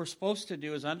 What we're supposed to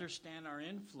do is understand our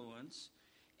influence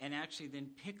and actually then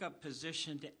pick up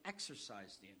position to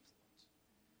exercise the influence.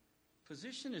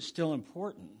 Position is still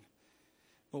important,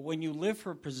 but when you live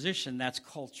for position, that's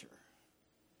culture.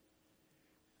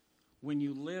 When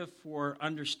you live for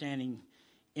understanding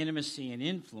intimacy and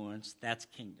influence, that's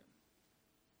kingdom.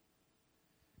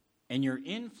 And your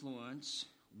influence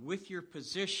with your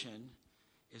position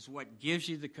is what gives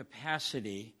you the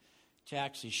capacity to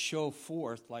actually show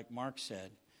forth, like Mark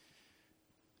said,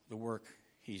 the work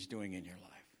he's doing in your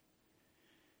life.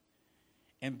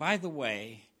 And by the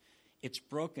way, it's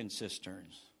broken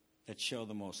cisterns that show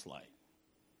the most light.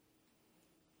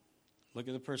 Look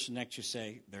at the person next to you,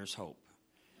 say, there's hope.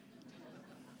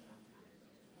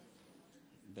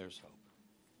 There's hope.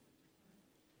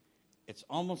 It's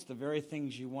almost the very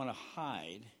things you want to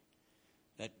hide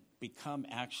that become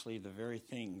actually the very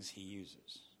things he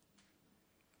uses.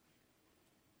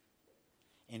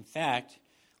 In fact,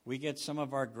 we get some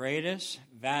of our greatest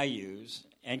values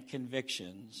and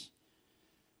convictions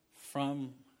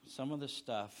from some of the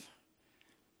stuff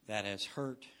that has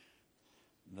hurt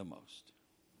the most.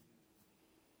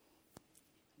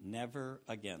 Never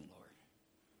again, Lord.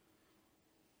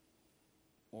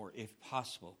 Or if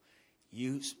possible,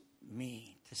 use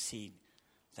me to see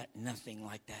that nothing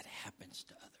like that happens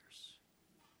to others.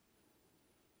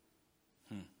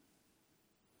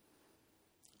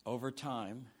 Over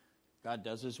time, God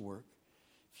does his work,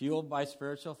 fueled by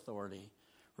spiritual authority,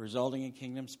 resulting in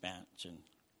kingdom expansion.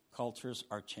 Cultures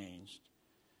are changed,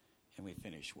 and we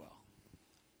finish well.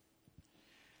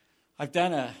 I've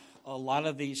done a lot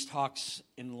of these talks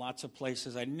in lots of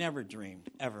places I never dreamed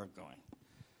ever of going.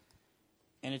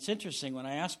 And it's interesting, when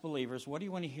I ask believers, what do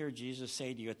you want to hear Jesus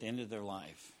say to you at the end of their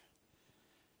life?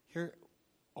 Here,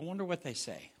 I wonder what they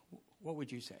say. What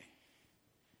would you say?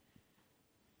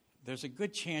 There's a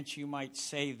good chance you might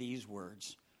say these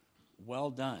words,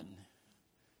 well done,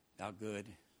 thou good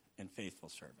and faithful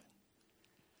servant.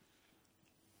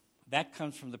 That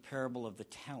comes from the parable of the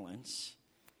talents,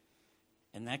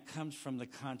 and that comes from the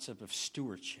concept of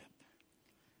stewardship.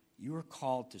 You are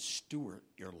called to steward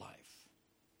your life.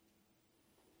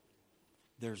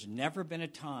 There's never been a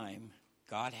time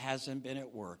God hasn't been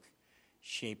at work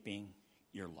shaping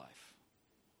your life,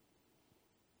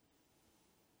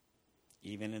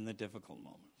 even in the difficult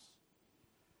moments.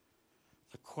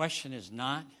 The question is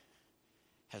not,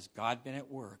 has God been at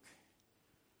work?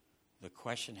 The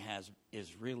question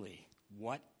is really,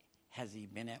 what has he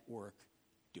been at work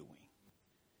doing?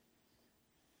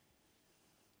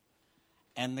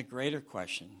 And the greater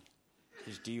question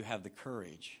is, do you have the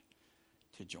courage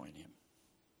to join him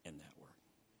in that work?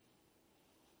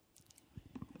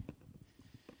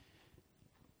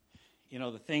 You know,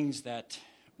 the things that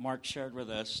Mark shared with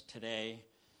us today,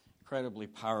 incredibly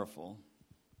powerful.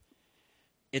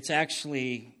 It's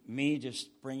actually me just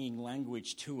bringing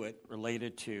language to it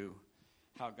related to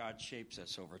how God shapes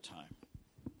us over time.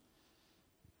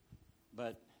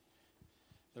 But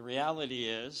the reality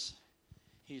is,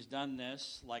 he's done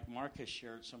this, like Mark has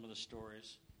shared some of the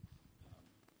stories,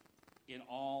 in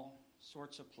all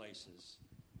sorts of places,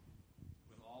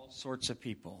 with all sorts of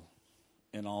people,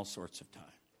 in all sorts of time.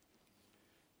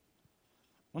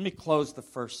 Let me close the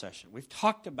first session. We've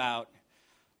talked about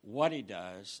what he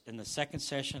does. In the second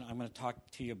session, I'm going to talk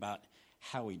to you about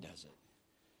how he does it.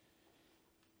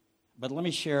 But let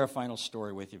me share a final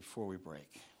story with you before we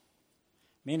break.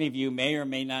 Many of you may or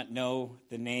may not know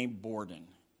the name Borden.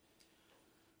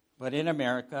 But in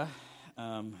America,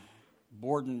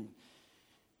 Borden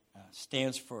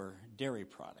stands for dairy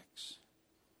products.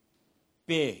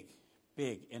 Big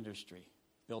industry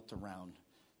built around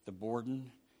the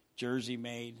Borden, Jersey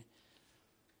made.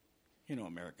 You know,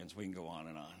 Americans, we can go on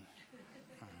and on.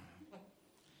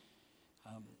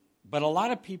 But a lot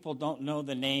of people don't know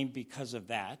the name because of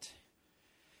that.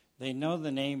 They know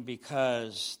the name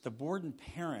because the Borden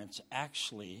parents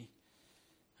actually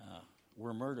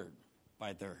were murdered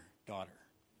by their daughter.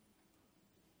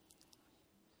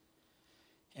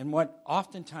 And what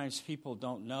oftentimes people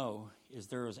don't know is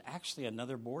there was actually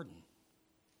another Borden.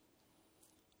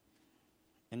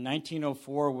 In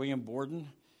 1904, William Borden,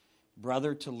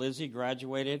 brother to Lizzie,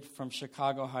 graduated from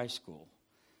Chicago High School.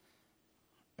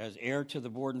 As heir to the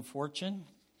Borden fortune,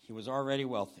 he was already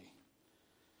wealthy.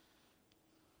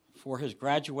 For his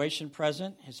graduation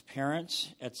present, his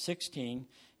parents, at 16,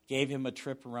 gave him a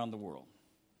trip around the world.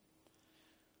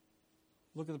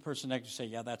 Look at the person next to you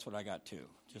and say, yeah, that's what I got too.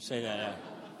 Just say that.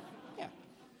 Yeah.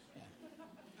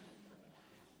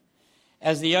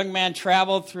 As the young man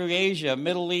traveled through Asia,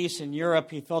 Middle East, and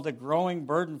Europe, he felt a growing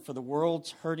burden for the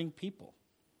world's hurting people.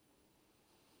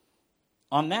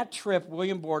 On that trip,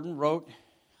 William Borden wrote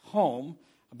home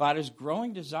about his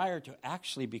growing desire to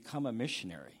actually become a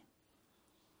missionary.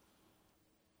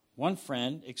 One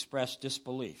friend expressed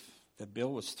disbelief that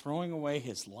Bill was throwing away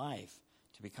his life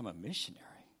to become a missionary.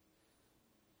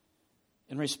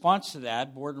 In response to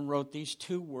that, Borden wrote these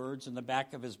 2 words in the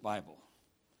back of his Bible: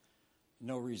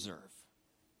 no reserve.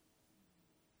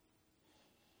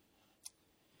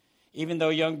 Even though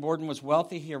young Borden was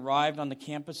wealthy, he arrived on the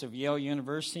campus of Yale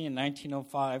University in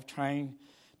 1905 trying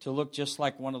to look just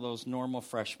like one of those normal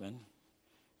freshmen.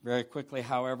 Very quickly,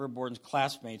 however, Borden's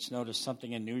classmates noticed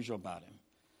something unusual about him.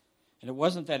 And it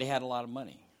wasn't that he had a lot of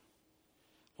money.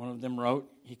 One of them wrote,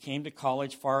 he came to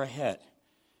college far ahead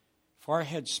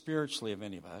spiritually of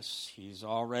any of us. He's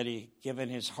already given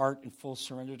his heart in full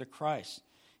surrender to Christ.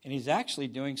 And he's actually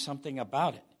doing something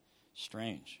about it.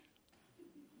 Strange.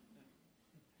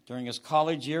 During his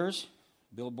college years,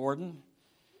 Bill Borden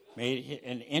made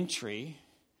an entry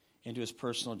into his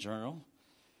personal journal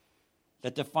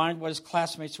that defined what his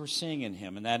classmates were seeing in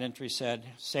him. And that entry said,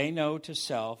 say no to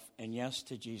self and yes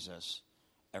to Jesus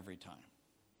every time.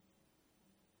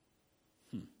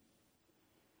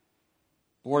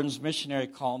 Borden's missionary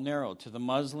call narrowed to the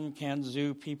Muslim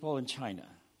Kanzu people in China.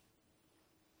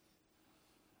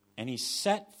 And he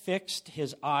fixed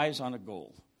his eyes on a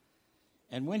goal.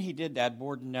 And when he did that,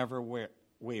 Borden never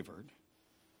wavered.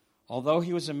 Although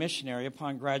he was a missionary,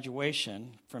 upon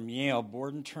graduation from Yale,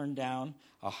 Borden turned down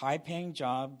a high-paying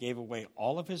job, gave away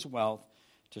all of his wealth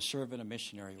to serve in a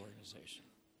missionary organization.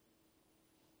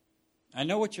 I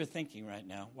know what you're thinking right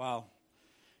now. Wow,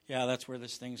 yeah, that's where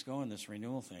this thing's going, this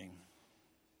renewal thing.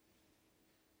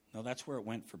 No, that's where it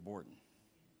went for Borden.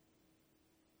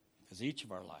 Because each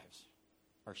of our lives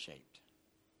are shaped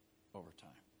over time.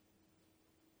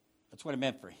 That's what it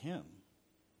meant for him.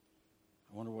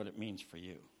 I wonder what it means for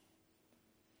you.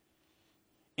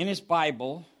 In his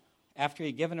Bible, after he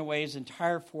had given away his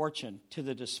entire fortune to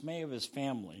the dismay of his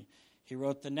family, he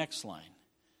wrote the next line,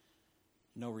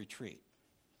 no retreat.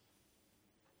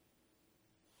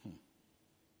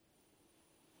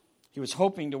 He was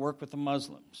hoping to work with the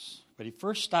Muslims, but he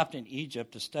first stopped in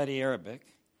Egypt to study Arabic,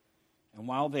 and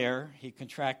while there, he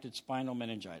contracted spinal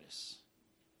meningitis.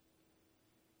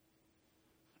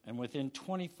 And within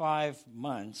 25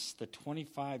 months, the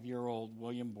 25-year-old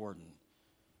William Borden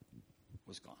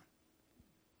was gone.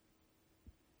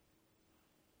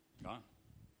 Gone.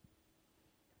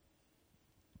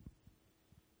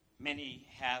 Many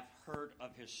have heard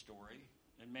of his story,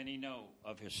 and many know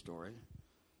of his story.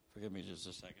 Forgive me just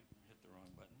a second. I hit the wrong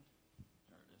button.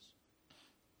 There it is.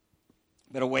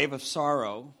 But a wave of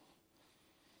sorrow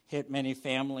hit many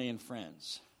family and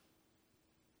friends.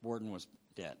 Borden was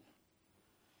dead.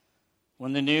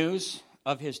 When the news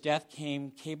of his death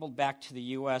came cabled back to the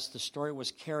U.S., the story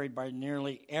was carried by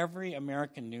nearly every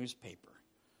American newspaper.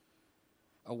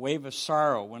 A wave of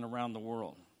sorrow went around the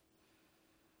world.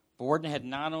 Borden had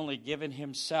not only given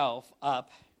himself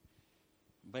up,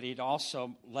 but he'd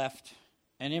also left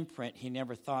an imprint he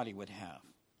never thought he would have.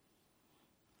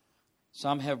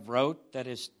 Some have wrote that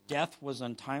his death was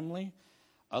untimely.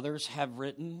 Others have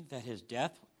written that his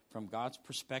death, from God's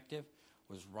perspective,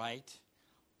 was right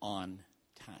on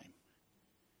time.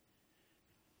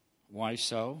 Why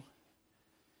so?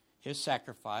 His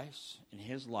sacrifice and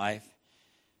his life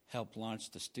helped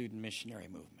launch the student missionary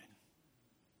movement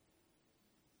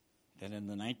that in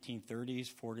the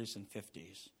 1930s, 40s, and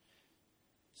 50s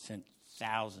sent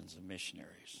thousands of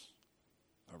missionaries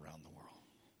around the world.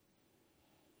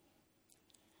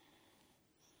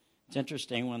 It's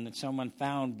interesting, when someone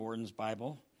found Borden's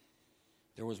Bible,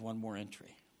 there was one more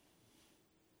entry.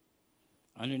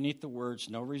 Underneath the words,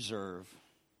 no reserve,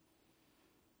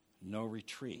 no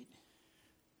retreat,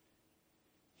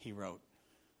 he wrote,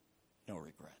 no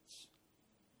regrets.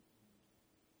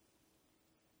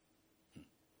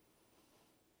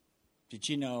 Did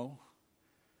you know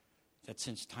that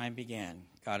since time began,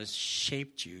 God has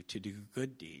shaped you to do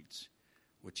good deeds,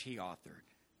 which he authored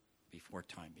before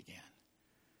time began?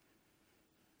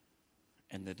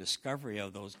 And the discovery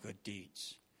of those good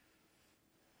deeds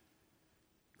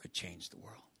could change the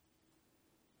world.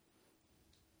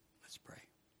 Let's pray.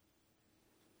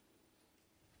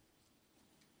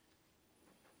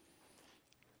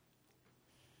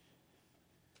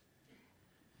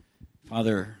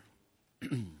 Father,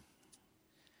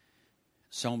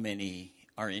 so many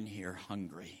are in here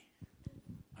hungry.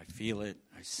 I feel it,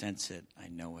 I sense it, I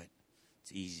know it.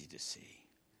 It's easy to see.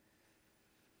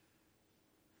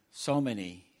 So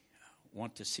many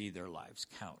want to see their lives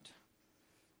count.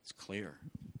 It's clear.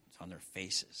 It's on their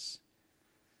faces.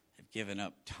 They've given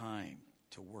up time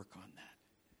to work on that.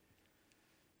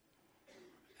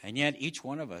 And yet each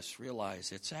one of us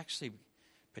realize it's actually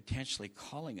potentially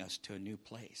calling us to a new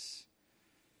place.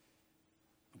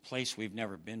 A place we've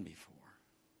never been before.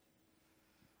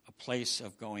 A place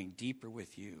of going deeper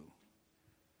with you.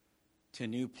 To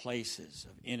new places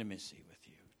of intimacy with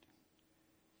you.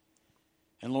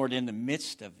 And Lord, in the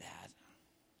midst of that,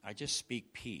 I just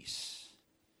speak peace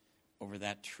over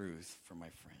that truth for my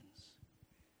friends.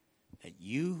 That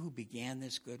you who began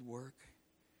this good work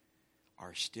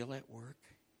are still at work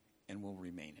and will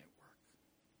remain at work.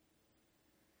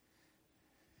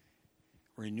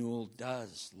 renewal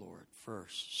does, Lord,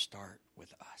 first start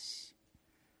with us.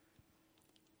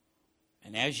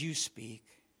 And as you speak,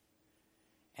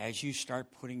 as you start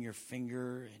putting your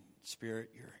finger and Spirit,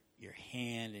 your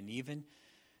hand, and even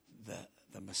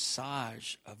the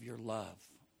massage of your love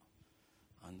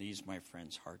on these, my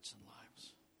friends' hearts and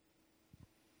lives,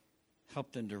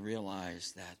 help them to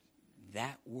realize that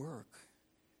that work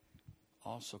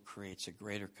also creates a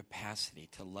greater capacity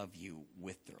to love you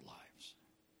with their lives.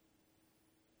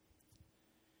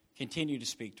 Continue to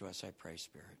speak to us, I pray,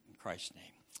 Spirit, in Christ's name.